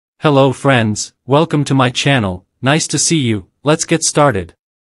Hello friends, welcome to my channel, nice to see you, let's get started.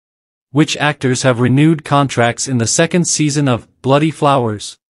 Which actors have renewed contracts in the second season of Bloody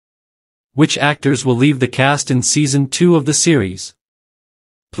Flowers? Which actors will leave the cast in season 2 of the series?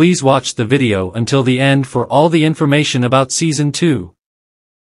 Please watch the video until the end for all the information about season 2.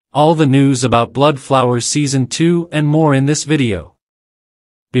 All the news about Blood Flowers season 2 and more in this video.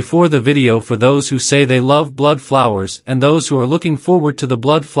 Before the video, for those who say they love Blood Flowers and those who are looking forward to the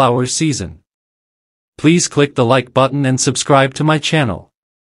Blood Flowers season, please click the like button and subscribe to my channel.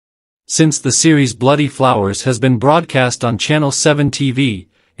 Since the series Bloody Flowers has been broadcast on Channel 7 TV,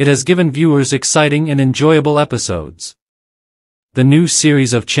 it has given viewers exciting and enjoyable episodes. The new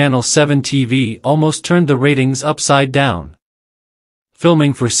series of Channel 7 TV almost turned the ratings upside down.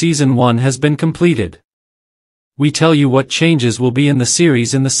 Filming for season 1 has been completed. We tell you what changes will be in the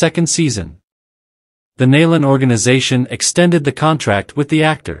series in the second season. The Dylan organization extended the contract with the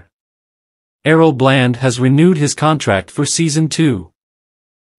actor. Errol Bland has renewed his contract for season 2.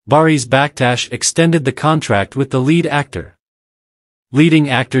 Baris Baktash extended the contract with the lead actor. Leading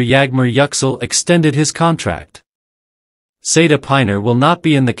actor Yagmur Yüksel extended his contract. Seda Piner will not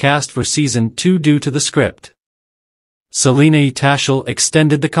be in the cast for season 2 due to the script. Selena Itashal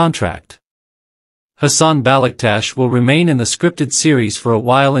extended the contract. Hasan Balaktash will remain in the scripted series for a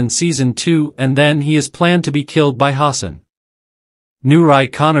while in season 2 and then he is planned to be killed by Hasan. Nuray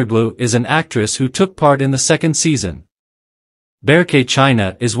Konarglu is an actress who took part in the second season. Berke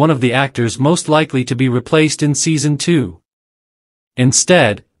China is one of the actors most likely to be replaced in season 2.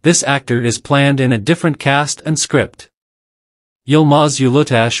 Instead, this actor is planned in a different cast and script. Yilmaz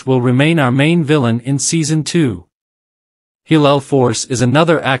Ulutash will remain our main villain in season 2. Hilal Force is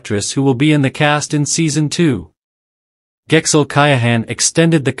another actress who will be in the cast in season 2. Göksel Kayahan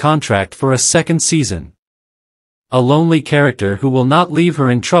extended the contract for a second season. A lonely character who will not leave her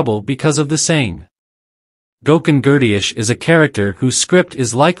in trouble because of the same. Gökhan Gürdiş is a character whose script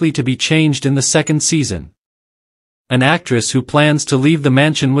is likely to be changed in the second season. An actress who plans to leave the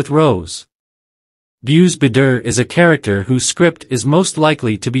mansion with Rose. Güz Badur is a character whose script is most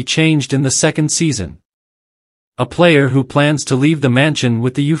likely to be changed in the second season. A player who plans to leave the mansion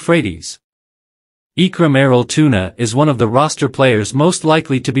with the Euphrates. Ikram Erol Tuna is one of the roster players most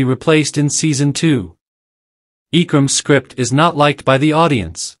likely to be replaced in season 2. Ikram's script is not liked by the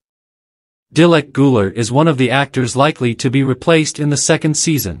audience. Dilek Güler is one of the actors likely to be replaced in the second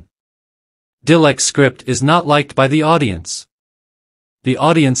season. Dilek's script is not liked by the audience. The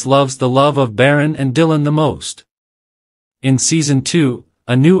audience loves the love of Baran and Dylan the most. In season 2,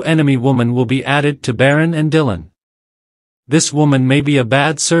 a new enemy woman will be added to Baran and Dylan. This woman may be a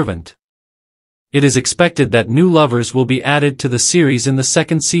bad servant. It is expected that new lovers will be added to the series in the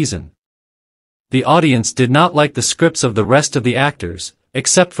second season. The audience did not like the scripts of the rest of the actors,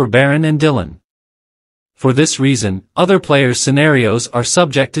 except for Baran and Dylan. For this reason, other players' scenarios are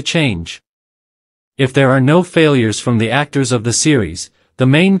subject to change. If there are no failures from the actors of the series, the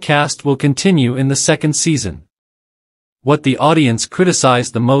main cast will continue in the second season. What the audience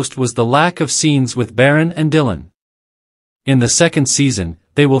criticized the most was the lack of scenes with Baran and Dylan. In the second season,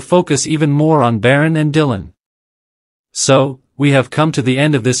 they will focus even more on Baran and Dylan. So, we have come to the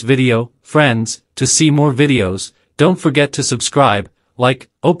end of this video, friends. To see more videos, don't forget to subscribe, like,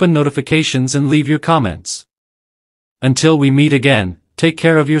 open notifications and leave your comments. Until we meet again, take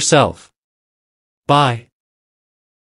care of yourself. Bye.